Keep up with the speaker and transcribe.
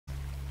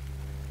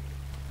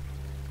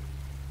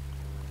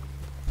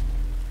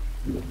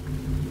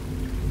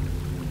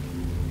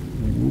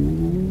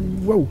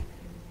Wow.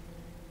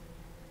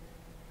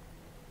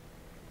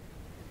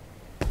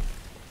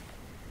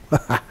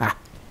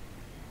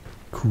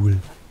 Cool.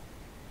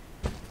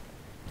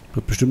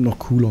 Wird bestimmt noch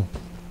cooler.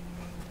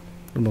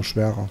 Und noch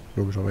schwerer,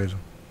 logischerweise.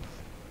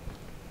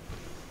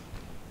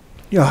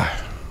 Ja,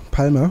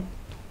 Palme.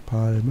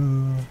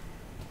 Palme.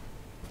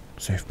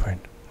 Save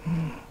Point.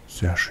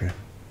 Sehr schön.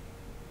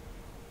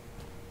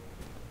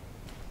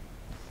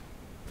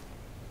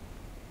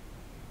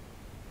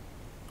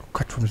 Oh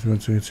Gott, wo müssen wir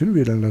uns denn jetzt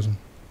hinwedeln lassen?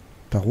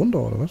 Da runter,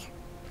 oder was?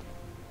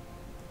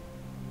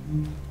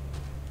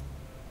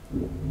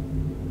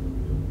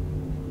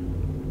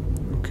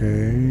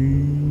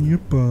 Okay.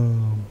 Juppa.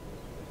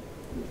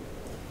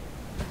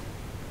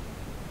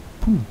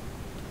 Puh.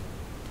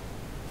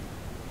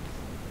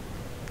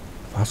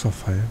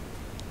 Wasserfall.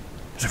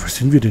 Also, wo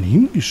sind wir denn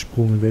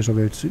hingesprungen? In welcher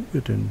Welt sind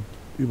wir denn?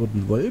 Über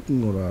den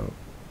Wolken oder?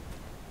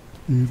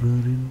 Über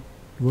den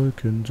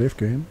Wolken. Safe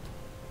Game.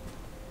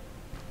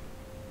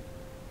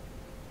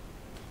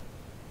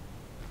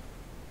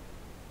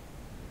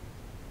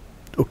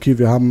 Okay,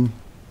 wir haben...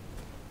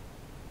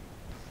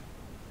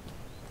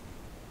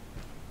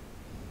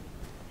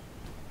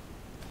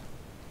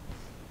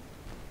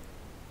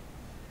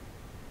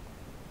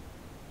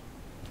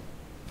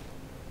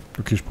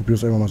 Okay, ich probiere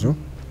es einfach mal so.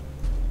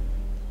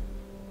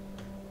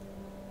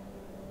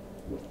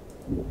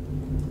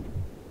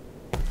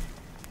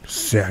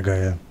 Sehr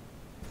geil.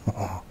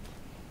 Oh.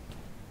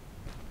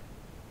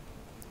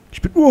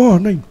 Ich bin... Oh,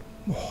 nein.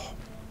 Oh.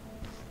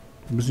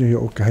 Wir müssen ja hier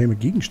auch geheime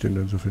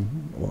Gegenstände so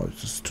finden. Oh,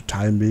 das ist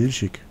total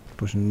milchig.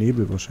 Durch den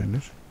Nebel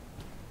wahrscheinlich.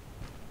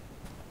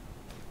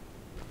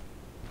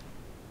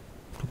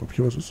 Guck, ob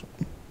hier was ist.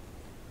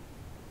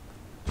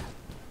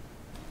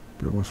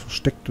 Irgendwas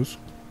Verstecktes.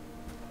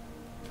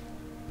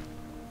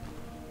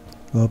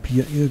 Ob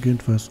hier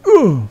irgendwas...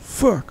 Oh,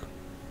 fuck.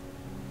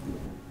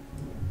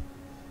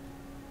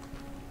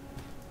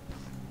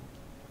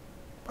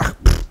 Ach,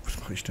 pff, was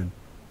mache ich denn?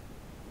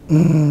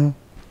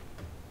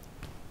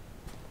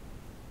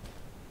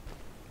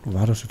 Wo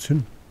war das jetzt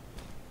hin?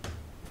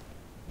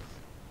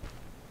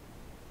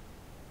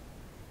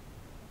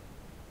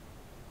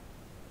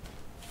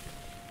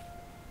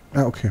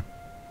 Ah, okay.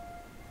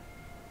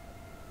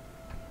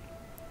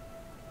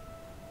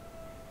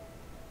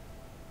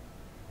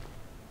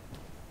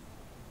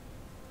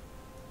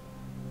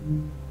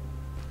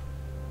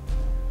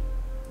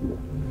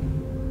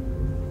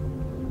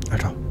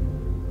 Alter.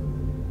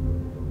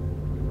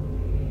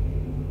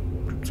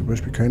 Ich hab zum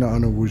Beispiel keine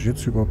Ahnung, wo ich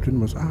jetzt überhaupt hin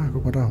muss. Ah,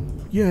 guck mal da.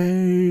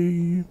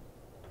 Yay!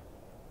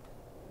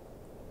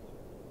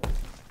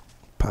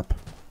 Papp.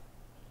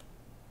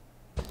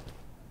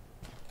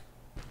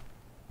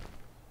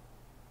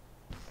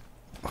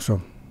 Ach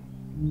so.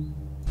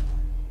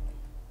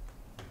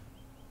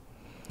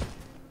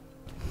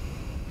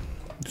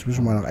 Jetzt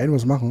müssen wir mal nach einem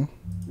was machen.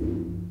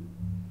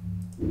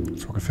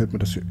 So gefällt mir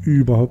das hier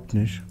überhaupt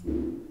nicht.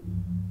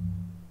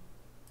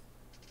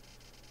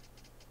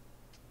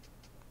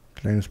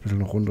 Kleines bisschen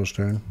noch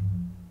runterstellen.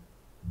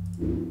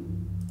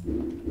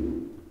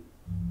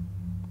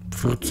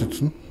 Pferd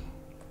sitzen.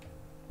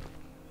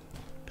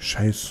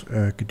 Scheiß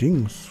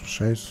Gedings.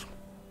 Scheiß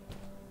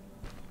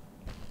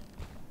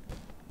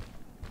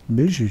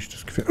milchig.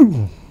 Das gefällt.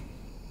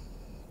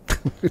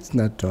 Ist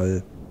na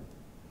toll.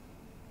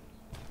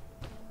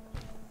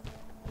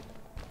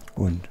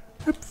 Und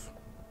hüpf.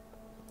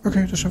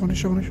 Okay, das schaffen wir nicht,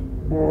 schaffen wir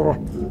nicht. Oh,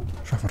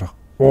 schaffen wir doch.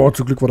 Oh,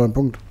 zum Glück war da ein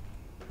Punkt.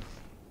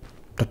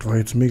 Das war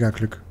jetzt mega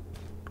Glück.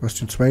 Du hast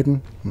den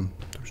zweiten.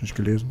 Hab ich nicht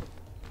gelesen.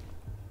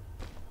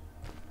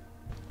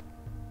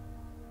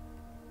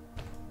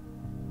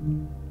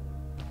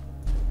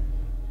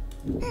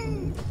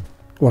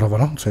 Oh, da war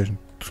noch ein Zeichen.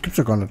 Das gibt's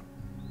ja gar nicht.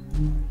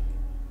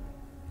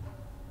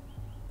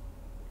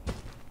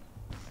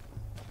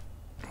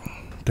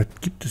 Das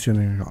gibt es ja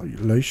nicht.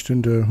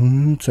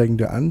 Leuchtende, zeigen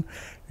dir an,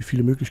 wie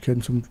viele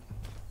Möglichkeiten zum...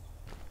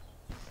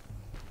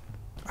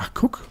 Ach,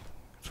 guck.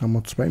 Jetzt haben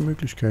wir 2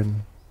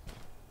 Möglichkeiten.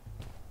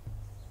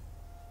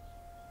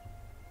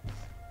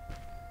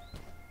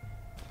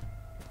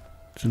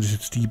 Sind das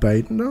jetzt die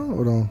beiden da,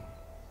 oder?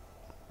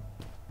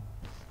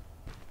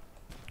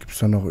 Gibt es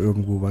da noch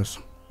irgendwo was?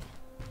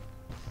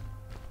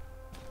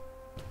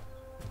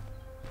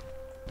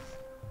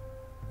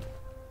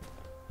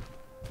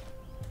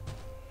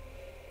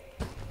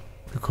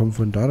 Wir kommen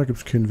von da gibt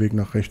es keinen Weg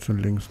nach rechts und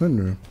links. Ne,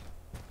 nö.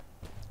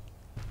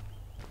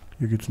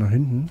 Hier geht's nach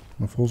hinten.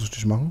 Mal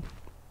vorsichtig machen.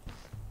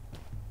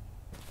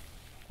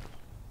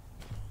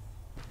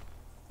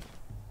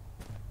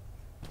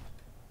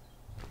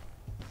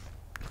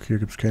 Okay, hier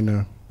gibt es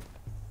keine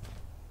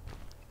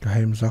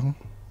geheimen Sachen.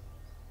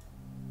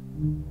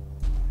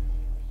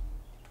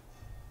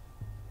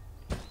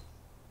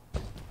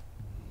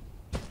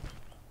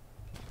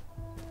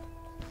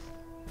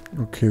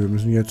 Okay, wir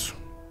müssen jetzt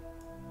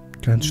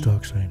ganz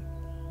stark sein.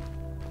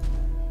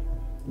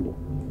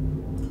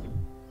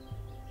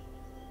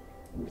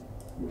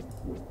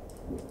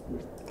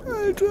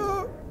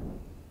 Alter!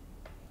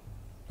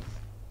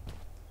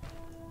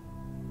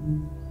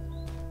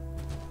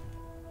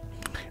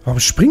 Warum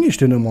springe ich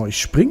denn immer?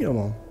 Ich springe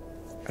immer.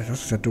 Also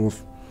das ist ja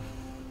doof.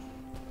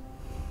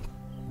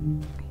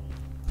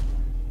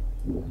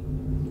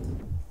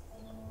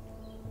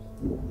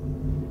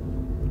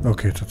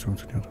 Okay, jetzt hat es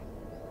funktioniert.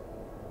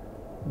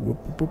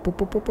 Was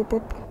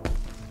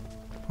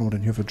haben wir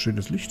denn hier für ein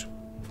schönes Licht?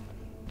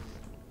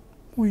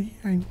 Ui,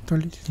 ein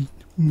tolles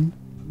Licht. Hm.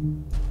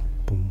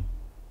 Bumm.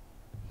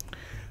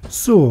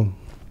 So.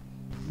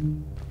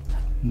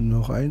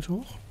 Noch eins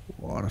hoch.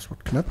 Boah, das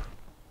wird knapp.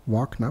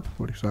 War knapp,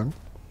 wollte ich sagen.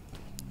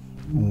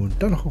 Und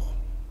dann noch hoch.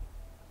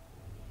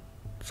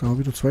 Jetzt haben wir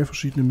wieder zwei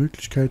verschiedene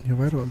Möglichkeiten hier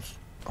weiter uns.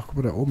 Ach, guck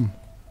mal da oben.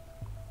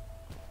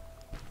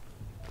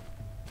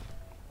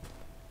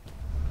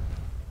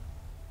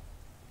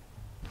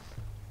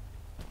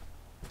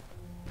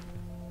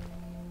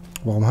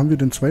 Warum haben wir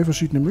denn zwei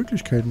verschiedene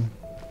Möglichkeiten?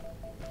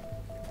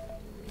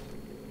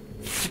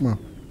 Guck mal.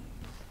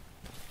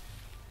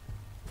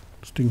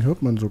 Das Ding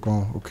hört man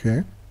sogar.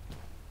 Okay.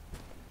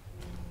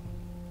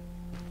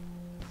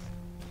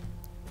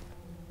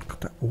 Ach,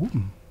 da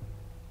oben.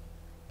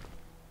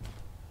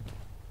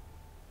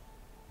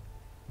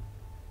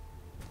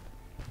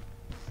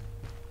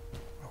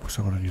 Wo ist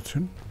er denn jetzt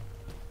hin?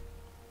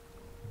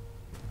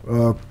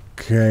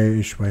 Okay,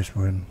 ich weiß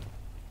wohin.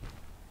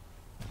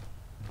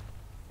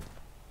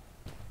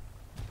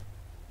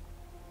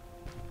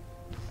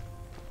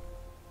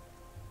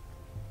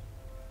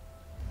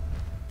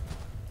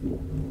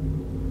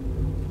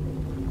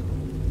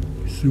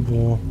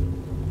 Super.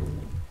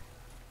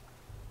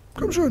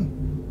 Komm schon.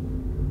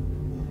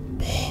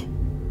 Boah.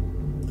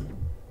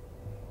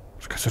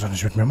 Das kannst du doch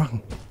nicht mit mir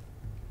machen.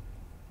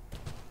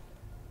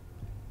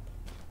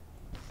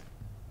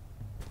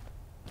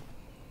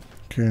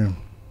 Okay.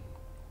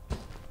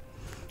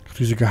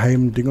 Diese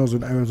geheimen Dinger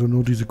sind einfach so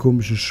nur diese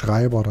komischen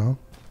Schreiber da.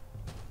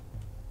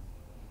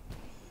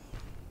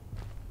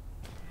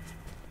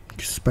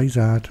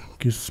 Gespeichert.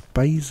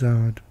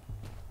 Gespeichert.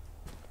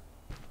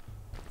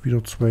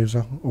 Wieder zwei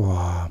Sachen. Oh.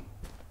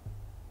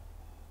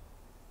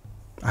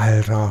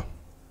 Alter.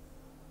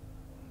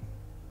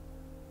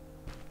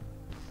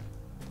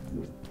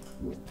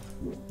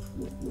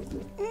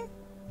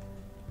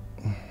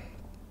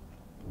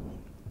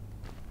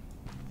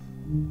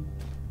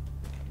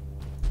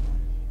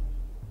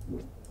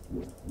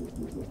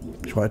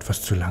 Ich war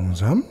etwas zu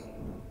langsam.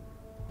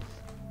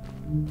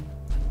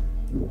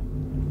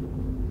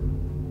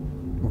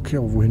 Okay,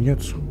 aber wohin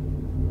jetzt?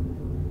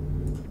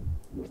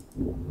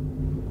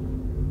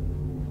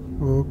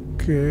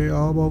 Okay,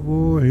 aber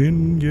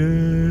wohin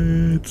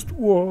jetzt?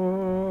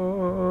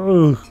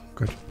 Oh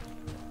Gott.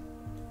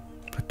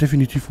 Hat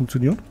definitiv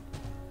funktioniert.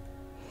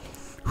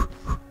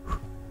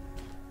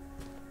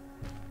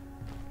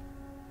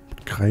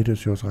 Kreide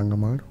ist hier was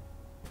rangemalt.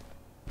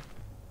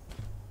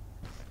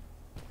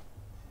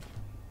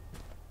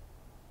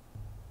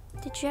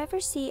 Did you ever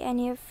see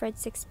any of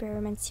Fred's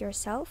experiments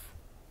yourself?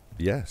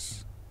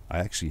 Yes. I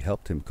actually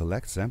helped him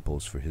collect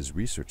samples for his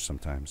research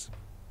sometimes.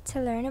 To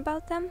learn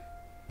about them?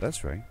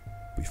 That's right.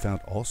 We found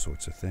all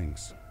sorts of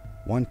things.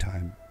 One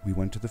time, we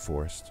went to the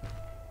forest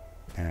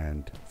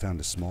and found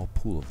a small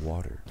pool of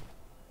water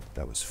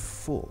that was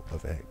full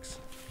of eggs.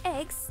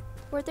 Eggs?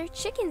 Were there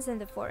chickens in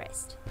the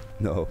forest?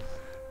 No,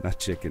 not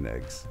chicken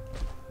eggs.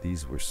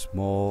 These were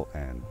small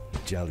and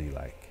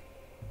jelly-like.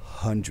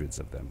 Hundreds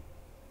of them.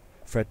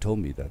 Fred told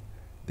me that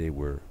they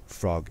were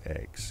frog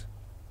eggs.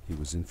 He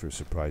was in for a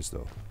surprise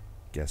though.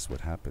 Guess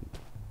what happened?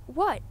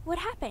 What? What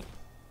happened?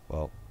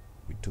 Well,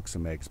 we took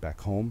some eggs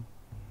back home,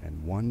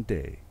 and one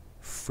day,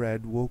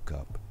 Fred woke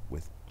up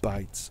with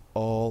bites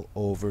all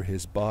over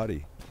his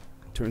body.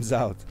 Turns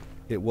out,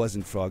 it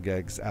wasn't frog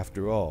eggs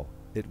after all.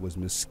 It was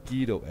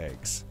mosquito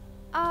eggs.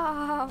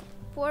 Ah,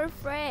 poor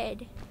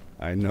Fred.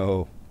 I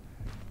know.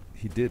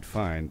 He did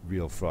find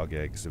real frog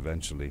eggs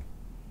eventually.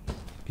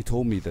 He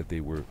told me that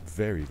they were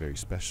very, very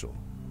special,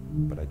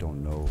 but I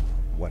don't know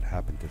what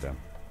happened to them.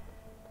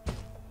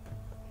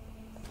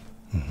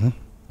 Mhm.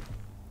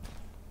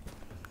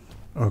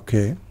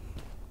 Okay.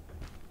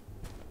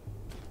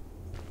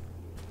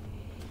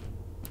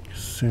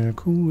 Sehr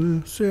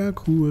cool, sehr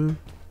cool.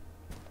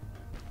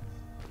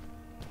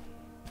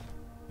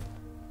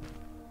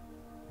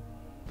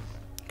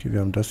 Okay,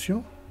 wir haben das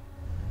hier.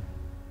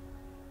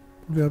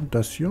 Wir haben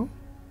das hier.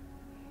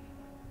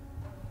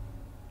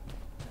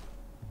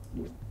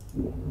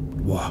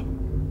 Boah.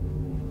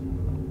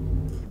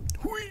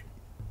 Hui.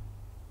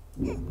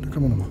 Da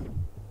kann man nochmal.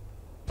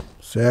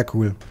 Sehr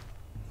cool.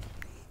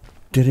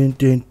 Wir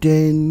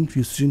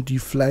sind die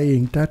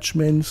Flying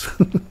Dutchmans.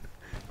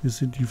 Wir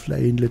sind die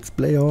Flying Let's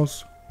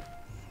Players.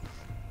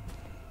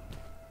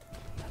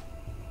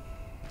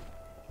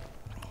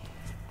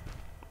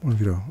 Und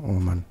wieder. Oh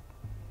Mann.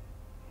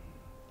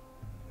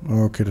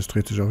 Okay, das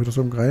dreht sich auch wieder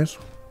so im Kreis.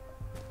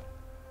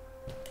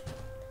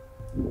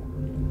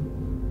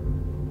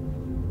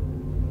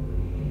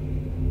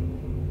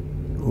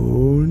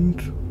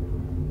 Und...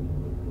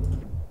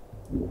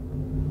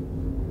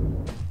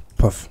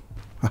 Puff.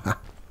 Haha.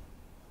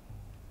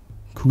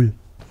 Cool.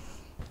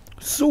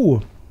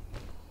 So.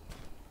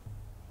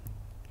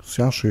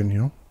 Sehr schön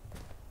hier.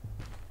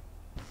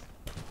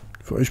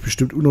 Für euch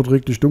bestimmt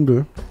unerträglich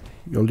dunkel,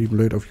 ihr lieben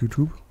Leute auf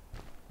YouTube.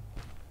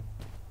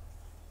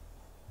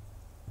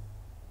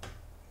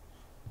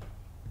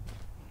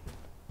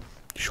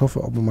 Ich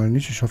hoffe aber mal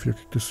nicht. Ich hoffe,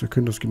 ihr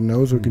könnt das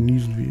genauso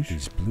genießen wie ich.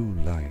 These blue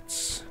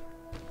lights.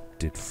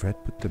 Did Fred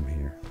put them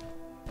here?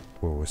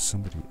 Or was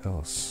somebody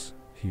else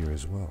here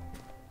as well?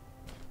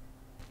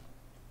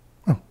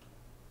 Oh.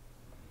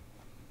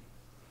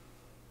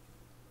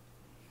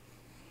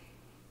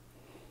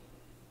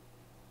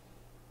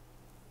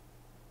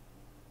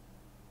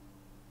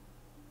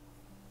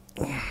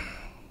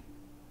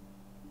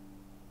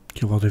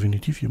 Hier war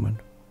definitiv jemand.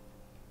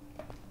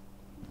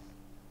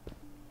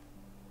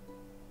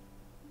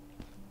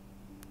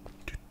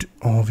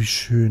 Oh, wie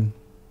schön.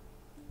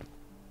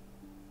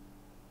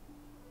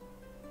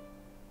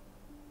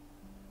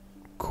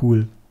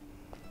 Cool.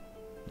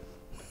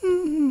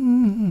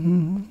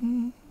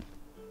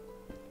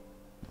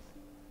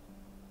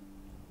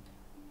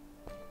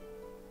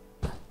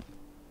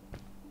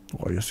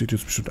 Oh, ihr seht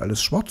jetzt bestimmt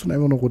alles schwarz und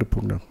einfach nur rote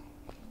Punkte.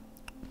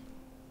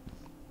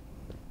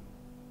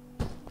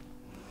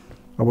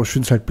 Aber ich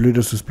finde es halt blöd,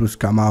 dass es bloß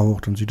Gamma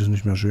hoch, dann sieht es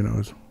nicht mehr schön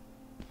aus.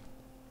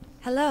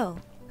 Hello,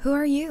 who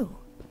are you?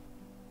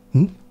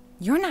 Hm?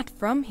 You're not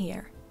from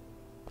here.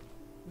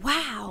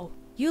 Wow,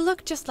 you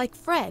look just like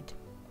Fred,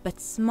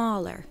 but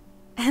smaller,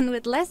 and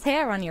with less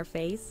hair on your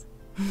face.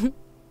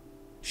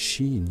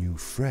 She knew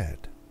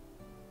Fred.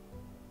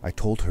 I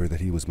told her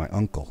that he was my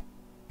uncle,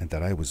 and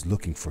that I was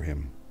looking for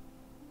him.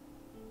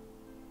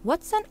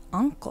 What's an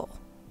uncle?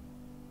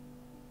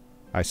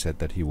 I said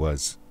that he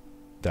was,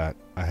 that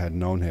I had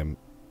known him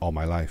all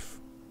my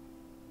life.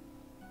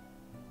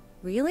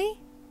 Really?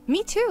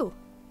 Me too.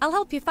 I'll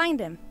help you find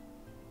him.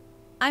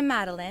 I'm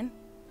Madeline.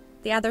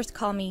 The others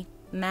call me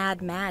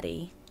Mad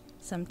Maddie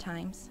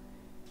sometimes.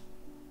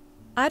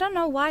 I don't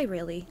know why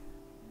really,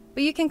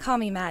 but you can call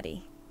me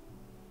Maddie.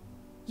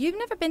 You've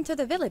never been to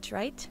the village,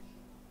 right?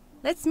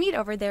 Let's meet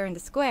over there in the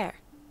square.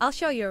 I'll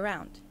show you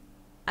around.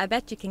 I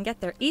bet you can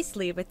get there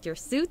easily with your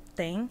suit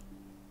thing.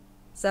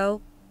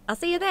 So, I'll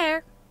see you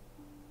there.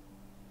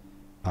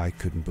 I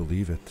couldn't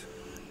believe it.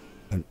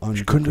 An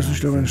Ich könnte es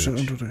nicht aber underground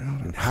nicht village, unter der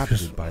Erde.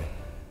 inhabited by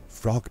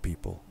frog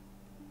people,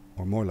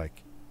 or more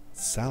like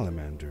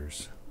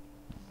salamanders.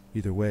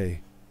 Either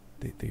way,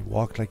 they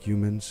walked like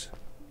humans,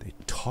 they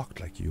talked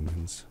like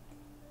humans.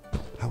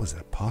 How is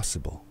that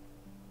possible?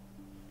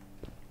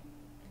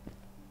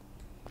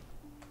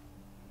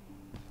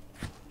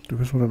 Du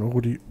wissen wir dann auch,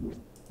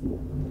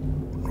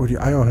 wo die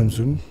Eier hin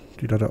sind,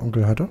 die da der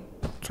Onkel hatte.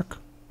 Zack.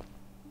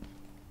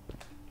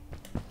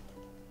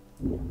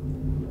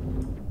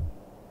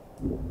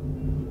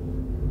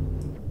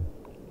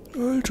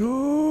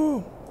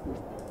 Alter!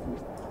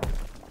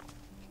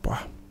 Boah.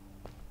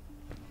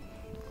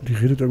 Die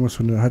redet irgendwas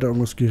von der, hat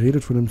irgendwas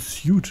geredet von einem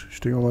Suit. Ich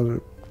denke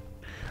mal.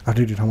 Ach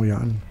nee, den haben wir ja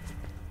an.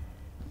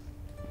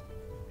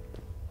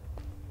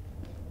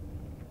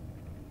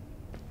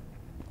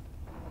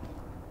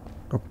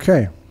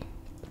 Okay.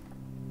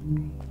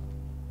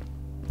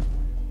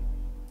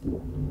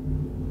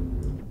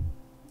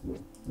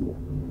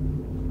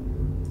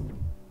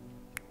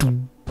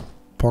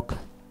 Pock.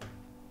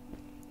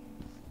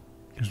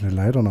 Hier ist eine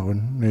Leiter nach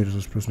unten. Nee, das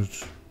ist bloß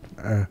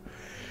eine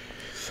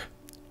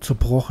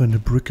zerbrochene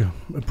Brücke.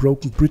 A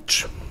broken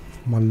bridge.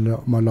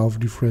 My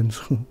lovely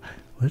friends.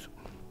 Was?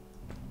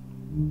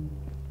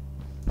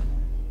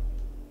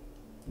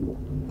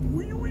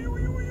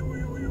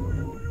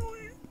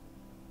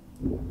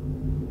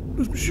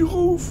 Lass mich hier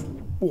rauf.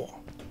 Boah.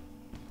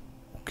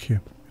 Okay.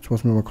 Jetzt war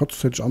es mir mal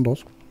kurzzeitig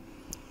anders.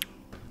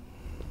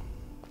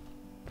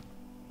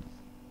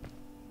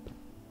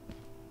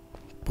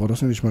 Boah, das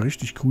ist nämlich mal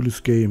richtig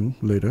cooles Game,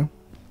 Leute.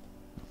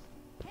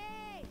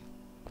 Hey!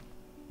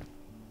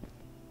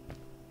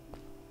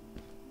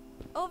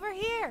 Over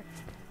here!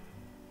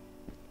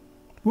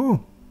 Wo?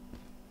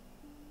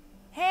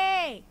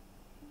 Hey!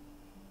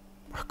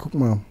 Ach, guck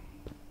mal.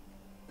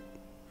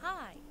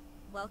 Hi,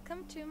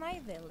 welcome to my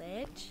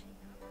village.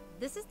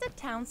 This is the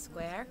town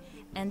square,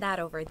 and that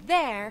over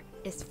there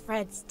is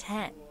Fred's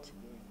tent.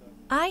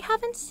 I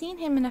haven't seen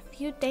him in a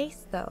few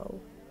days,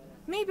 though.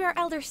 Maybe our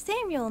elder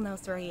Samuel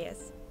knows where he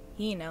is.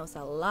 He knows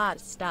a lot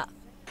of stuff.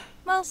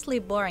 Mostly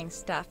boring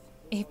stuff,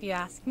 if you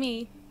ask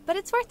me, but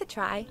it's worth a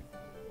try.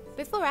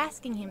 Before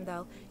asking him,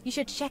 though, you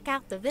should check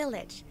out the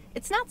village.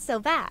 It's not so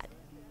bad,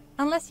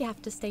 unless you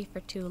have to stay for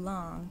too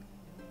long.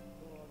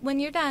 When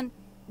you're done,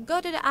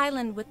 go to the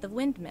island with the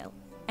windmill,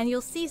 and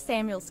you'll see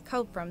Samuel's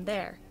cove from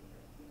there.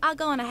 I'll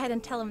go on ahead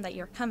and tell him that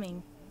you're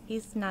coming.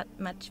 He's not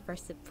much for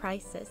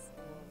surprises.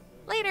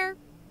 Later!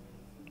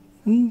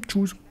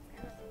 Tschüss.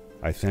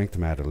 I thanked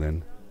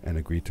Madeline and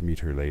agreed to meet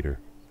her later.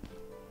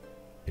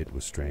 It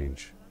was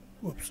strange.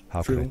 Whoops.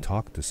 How could I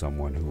talk to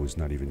someone who was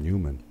not even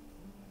human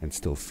and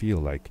still feel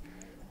like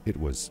it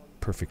was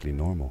perfectly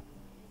normal?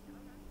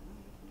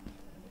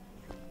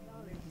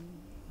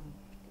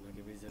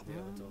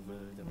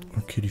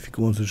 Okay, die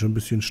Figuren sind schon ein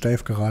bisschen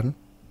steif geraten.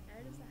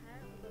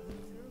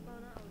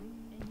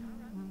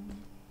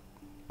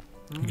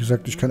 Wie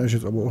gesagt, ich kann euch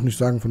jetzt aber auch nicht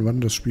sagen, von wann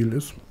das Spiel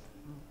ist.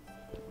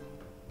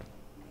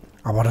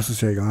 Aber das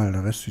ist ja egal.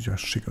 Der Rest sieht ja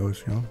schick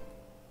aus, ja.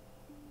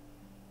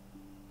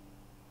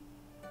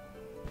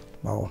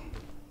 Wow.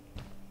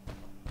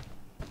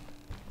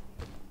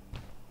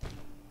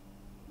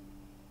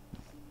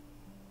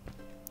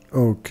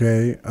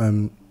 Okay,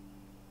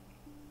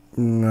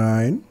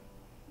 nein.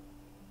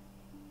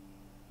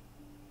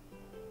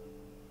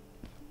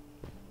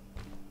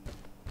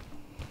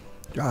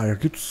 Ja, hier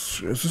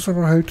gibt's, es ist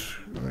aber halt,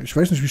 ich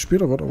weiß nicht, wie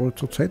später wird, aber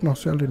zurzeit noch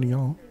sehr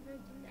linear.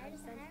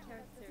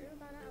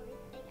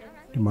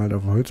 Die malt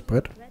auf dem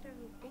Holzbrett.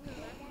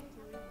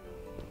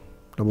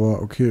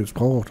 Aber okay, es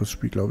braucht auch das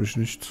Spiel, glaube ich,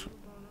 nichts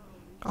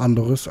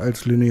anderes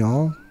als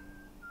linear.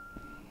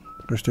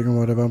 Ich denke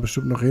mal, da werden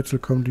bestimmt noch Rätsel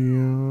kommen,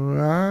 die,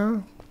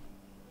 ja,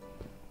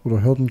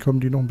 oder Hürden kommen,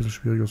 die noch ein bisschen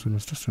schwieriger sind.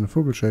 Was ist das für eine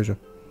Vogelscheuche?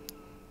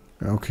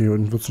 Ja, okay,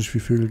 und wird es nicht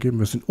viel Vögel geben.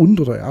 Wir sind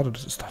unter der Erde,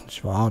 das ist doch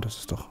nicht wahr. Das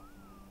ist doch,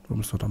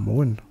 warum ist doch der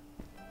Mond?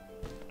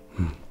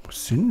 Wo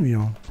sind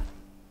wir?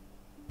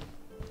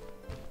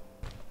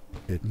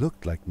 It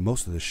looked like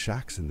most of the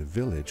shacks in the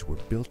village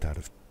were built out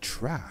of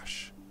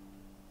trash.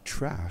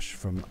 Trash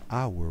from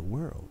our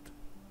world.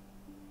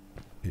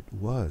 It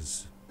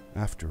was,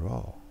 after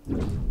all,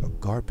 a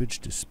garbage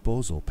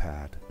disposal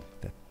pad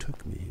that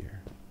took me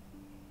here.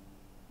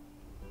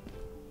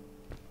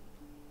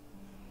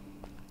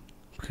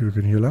 Okay, wir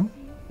gehen hier lang.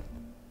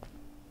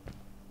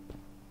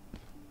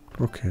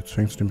 Okay, jetzt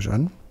fängt es nämlich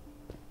an.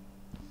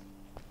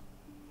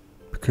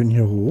 Wir können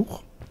hier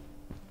hoch.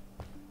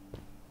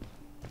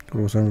 Ich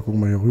würde sagen, wir gucken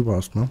mal hier rüber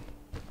erstmal.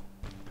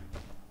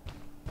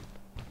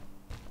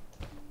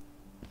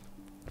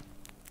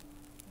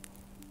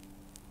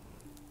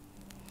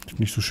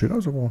 Sieht nicht so schön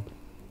aus, aber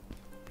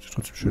sieht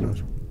trotzdem schön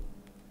aus.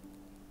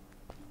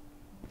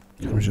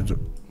 Ich kann mich jetzt so...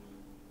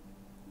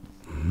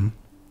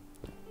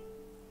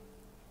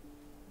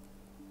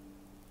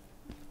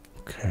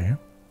 Okay.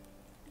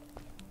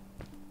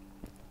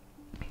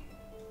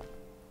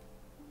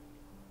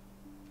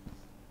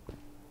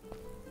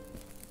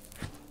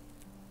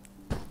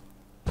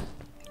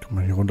 Kann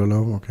man hier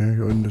runterlaufen? Okay,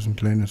 hier unten ist ein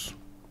kleines...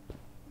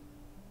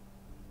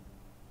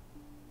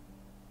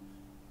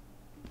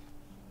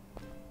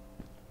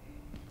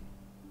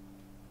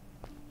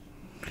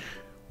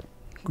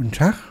 Guten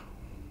Tag.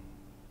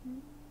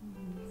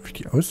 Wie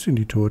die aussehen,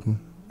 die Toten.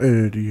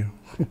 Die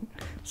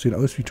sehen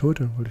aus wie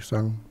Tote, wollte ich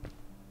sagen.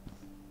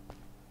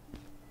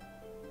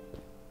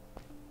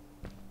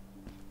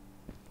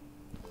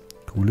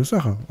 Coole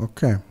Sache,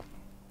 okay.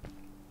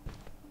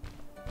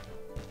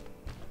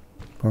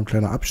 War ein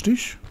kleiner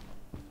Abstich.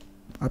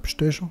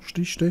 Abstecher,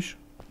 Stich.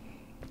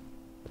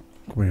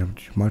 Guck mal,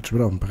 ich malt schon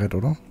wieder auf dem Brett,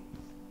 oder?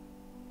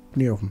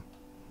 Nee, auf dem.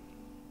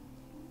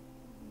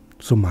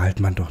 So malt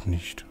man doch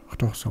nicht. Ach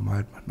doch, so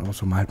malt man. Aber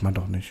so malt man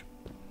doch nicht.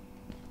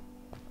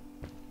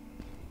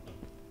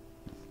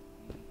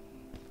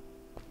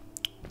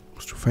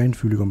 Musst du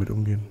feinfühliger mit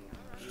umgehen.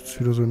 Das ist jetzt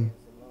wieder so ein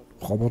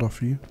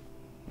Robotervieh.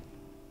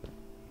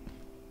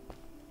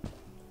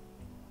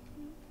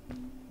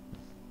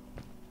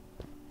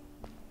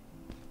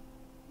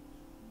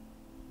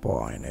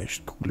 Boah, eine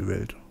echt coole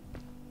Welt.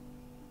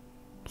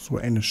 So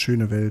eine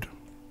schöne Welt.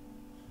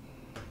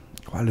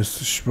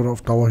 Alles, ich würde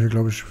auf Dauer hier,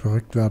 glaube ich,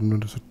 verrückt werden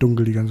und es wird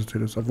dunkel die ganze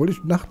Zeit ist. Obwohl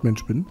ich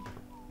Nachtmensch bin.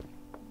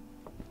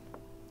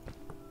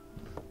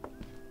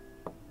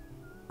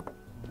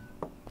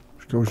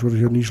 Ich glaube, ich würde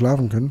hier nie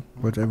schlafen können,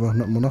 weil es einfach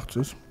immer nachts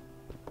ist.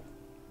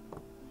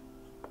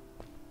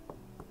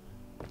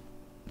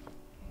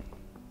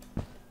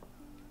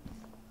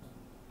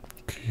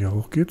 Okay, hier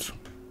hoch geht's.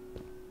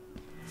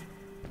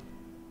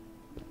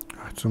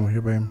 Ah, jetzt sind wir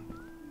hier beim...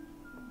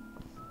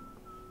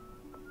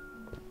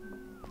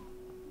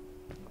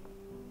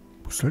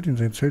 Was soll denn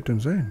sein Zelt denn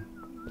sein?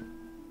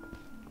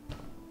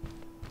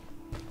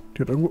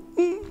 Die hat irgendwo...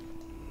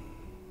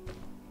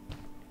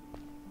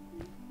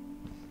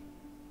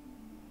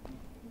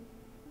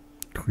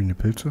 Grüne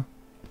Pilze.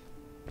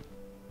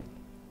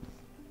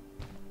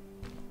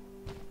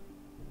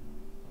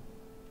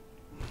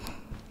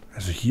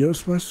 Also hier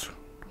ist was.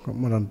 Da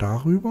kommt man dann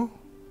darüber.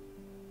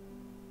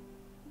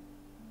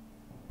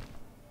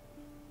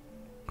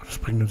 Das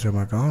bringt uns ja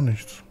mal gar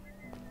nichts.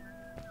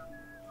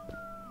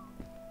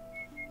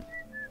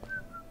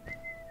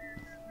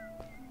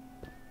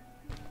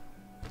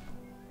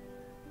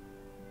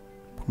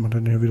 Kommt man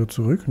dann hier wieder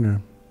zurück? Nö.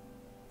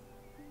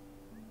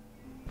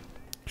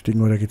 Ich denke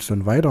mal, da geht es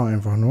dann weiter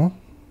einfach nur.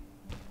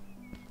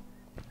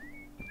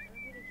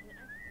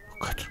 Oh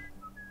Gott.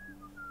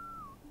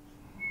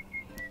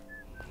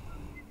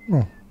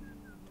 Oh.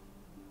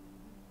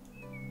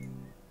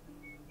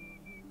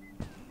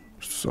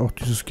 Ist das auch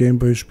dieses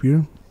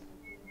Gameboy-Spiel?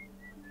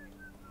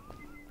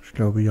 Ich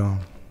glaube ja.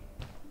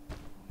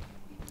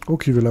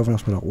 Okay, wir laufen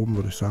erstmal nach oben,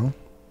 würde ich sagen.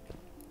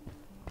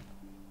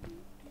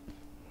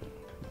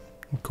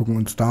 Und gucken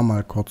uns da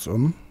mal kurz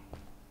um.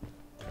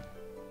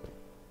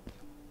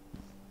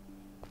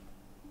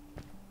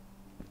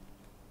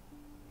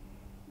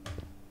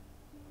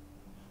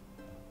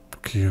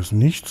 Okay, hier ist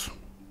nichts.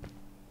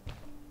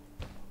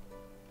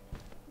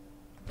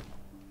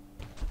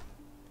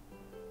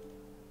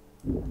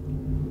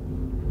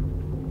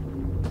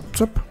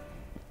 zap.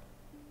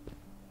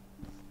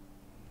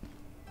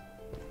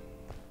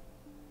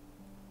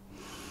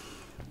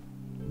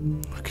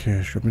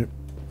 Okay, ich glaube mir...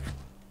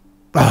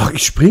 Ach,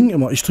 ich springe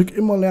immer. Ich drücke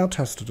immer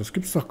Leertaste. Das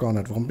gibt's doch gar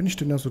nicht. Warum bin ich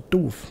denn da so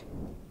doof?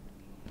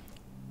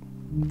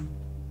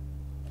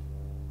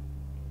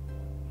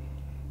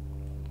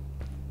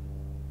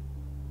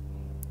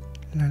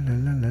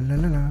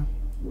 Lalalala.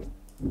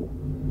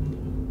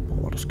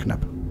 Boah, war das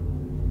knapp.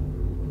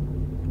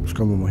 Das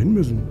können wir mal hin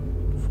müssen,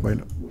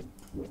 Freunde.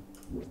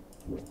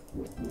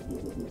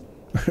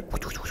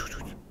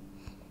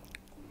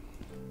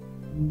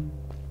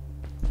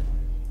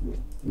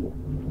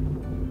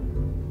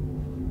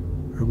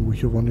 Irgendwo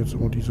hier waren jetzt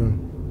immer diese...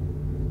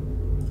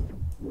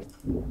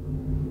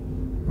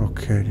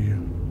 Okay, die...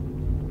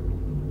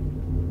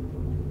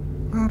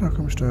 Ah, da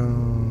komme ich da...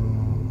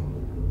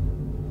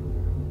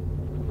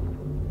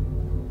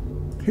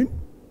 hin.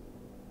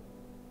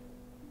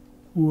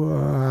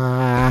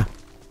 Uah.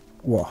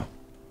 Uah.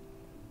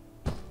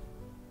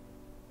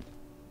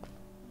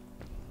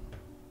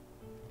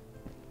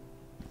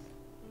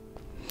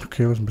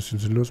 Okay, was ein bisschen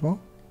sinnlos war.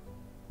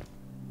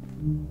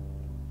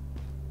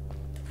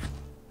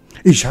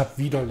 Ich habe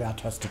wieder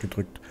Leertaste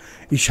gedrückt.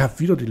 Ich habe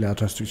wieder die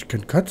Leertaste. Ich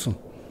kann kotzen.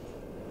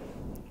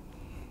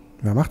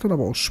 Wer macht dann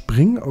aber auch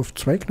Springen auf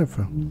 2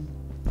 Knöpfe?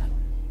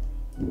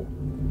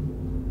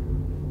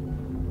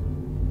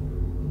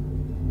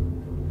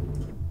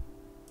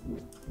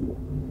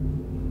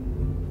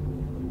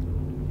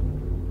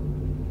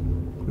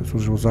 Jetzt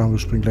muss ich auch sagen, wir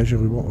springen gleich hier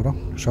rüber, oder?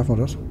 Schaffen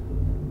wir das?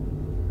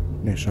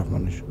 Ne, schaffen wir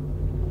nicht.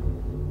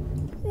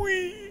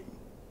 Hui.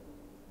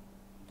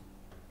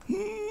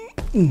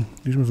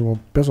 Diesmal sind wir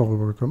besser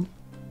rübergekommen.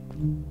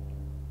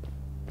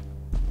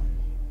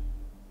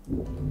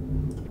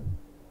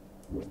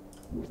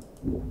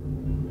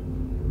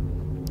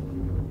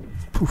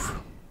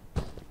 Puff.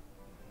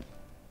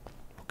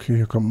 Okay,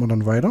 hier kommt man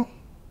dann weiter.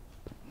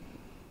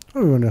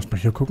 Wir werden erstmal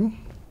hier gucken.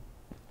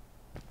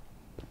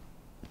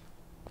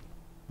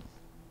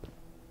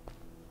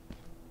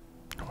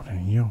 Was war denn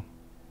hier?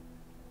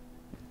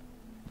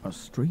 A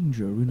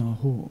stranger in our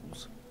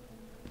halls.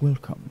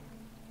 Welcome.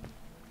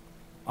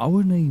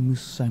 Our name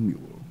is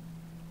Samuel,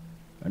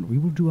 and we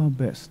will do our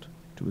best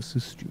to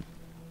assist you.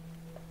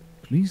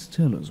 Please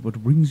tell us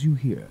what brings you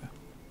here.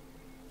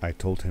 I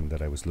told him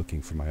that I was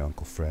looking for my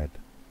Uncle Fred.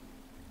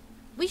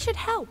 We should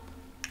help.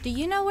 Do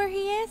you know where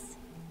he is?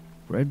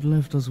 Fred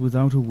left us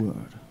without a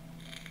word.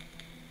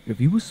 If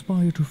you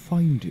aspire to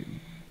find him,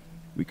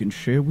 we can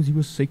share with you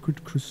a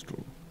sacred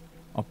crystal,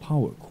 a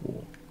power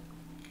core.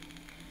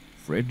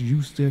 Fred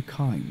used their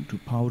kind to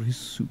power his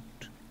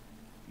suit.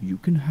 You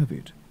can have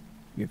it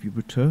if you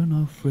return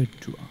our Fred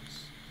to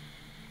us.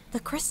 The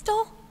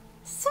crystal?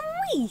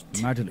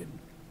 Sweet! Madeline,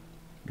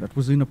 that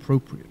was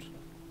inappropriate.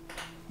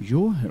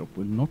 Your help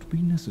will not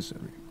be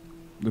necessary.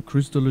 The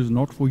crystal is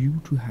not for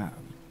you to have.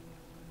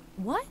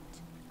 What?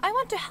 I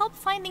want to help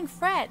finding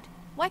Fred.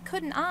 Why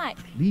couldn't I?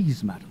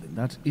 Please, Madeline,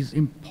 that is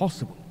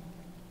impossible.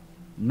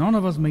 None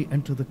of us may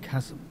enter the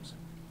chasms.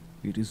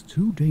 It is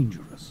too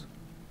dangerous.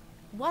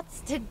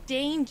 What's the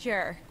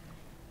danger?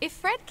 If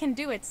Fred can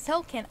do it,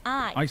 so can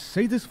I. I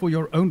say this for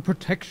your own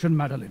protection,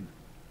 Madeline.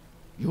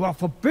 You are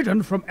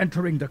forbidden from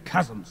entering the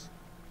chasms.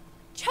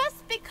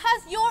 Just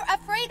because you're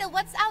afraid of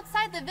what's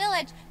outside the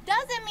village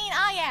doesn't mean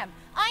I am.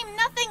 I'm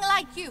nothing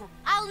like you.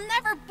 I'll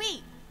never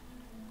be.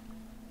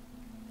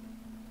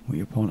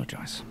 We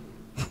apologize.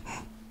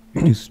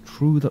 It is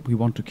true that we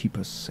want to keep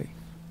her safe.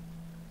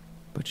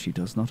 But she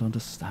does not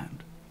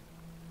understand.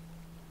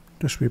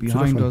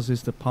 Behind us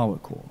is the power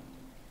core.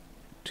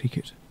 Take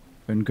it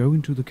and go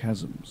into the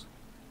chasms.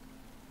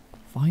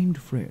 Find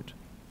Fred.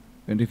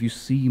 And if you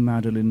see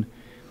Madeline,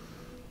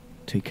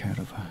 take care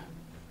of her.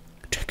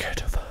 Take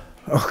care of her.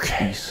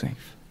 Okay. Be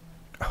safe.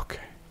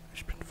 Okay.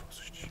 Ich bin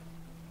vorsichtig.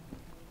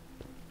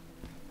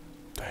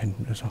 Da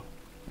hinten ist er.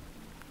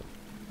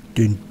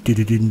 Din,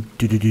 din, din,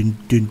 din, din,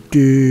 din,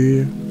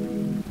 din.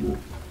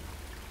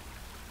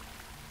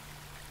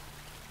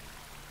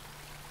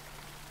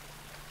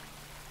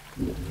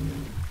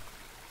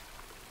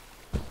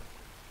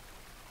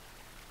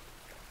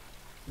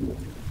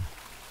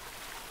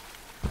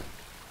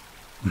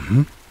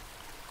 Mhm.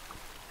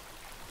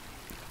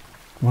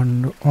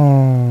 One,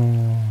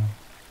 oh.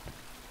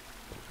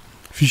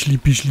 Fischli,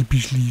 Pischli,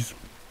 Pischlis.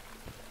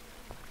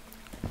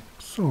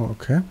 So,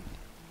 okay.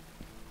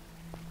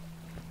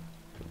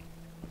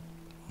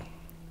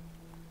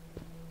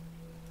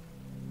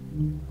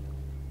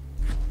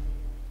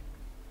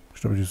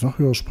 Ich glaube, ich jetzt noch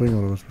höher springen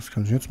oder was? Was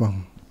kann ich jetzt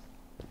machen?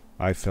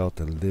 I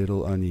felt a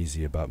little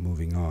uneasy about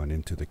moving on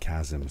into the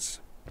chasms.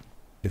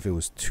 If it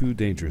was too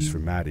dangerous for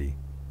Maddie,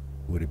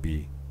 would it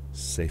be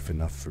safe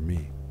enough for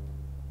me?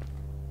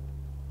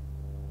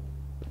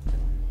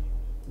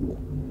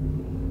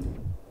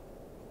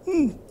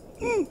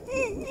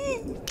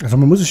 Also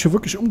man muss sich hier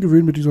wirklich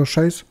umgewöhnen mit dieser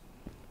Scheiß.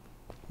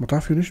 Man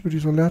darf hier nicht mit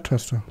dieser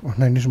Leertaste. Ach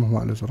nein, nicht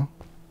nochmal alles, oder?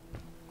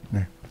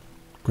 Nee.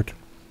 Gut.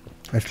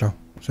 Alles klar.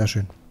 Sehr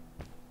schön.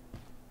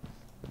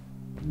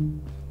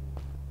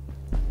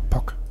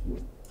 Pock.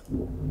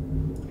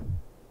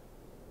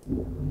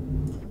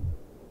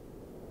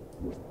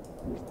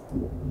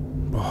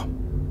 Boah.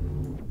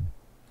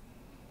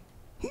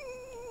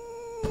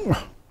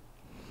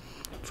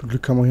 Zum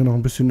Glück kann man hier noch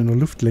ein bisschen in der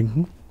Luft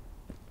lenken.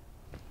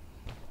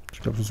 Ich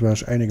glaube, das wäre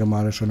ich einige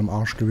Male schon im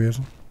Arsch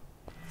gewesen.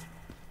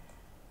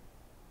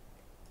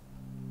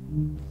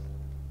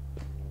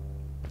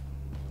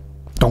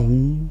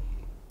 Dong.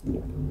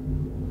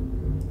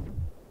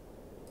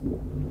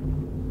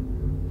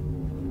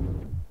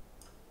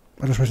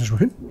 Alter, ich weiß nicht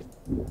wohin.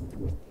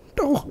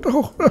 Da hoch, da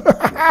hoch.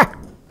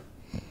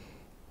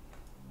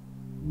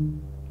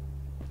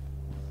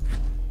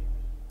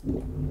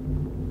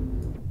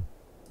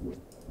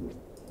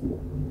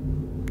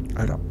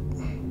 Alter.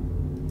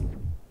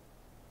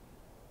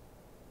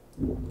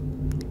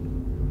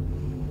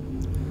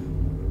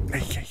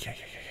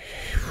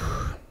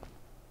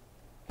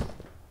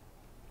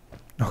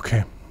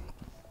 Okay.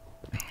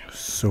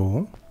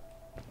 So.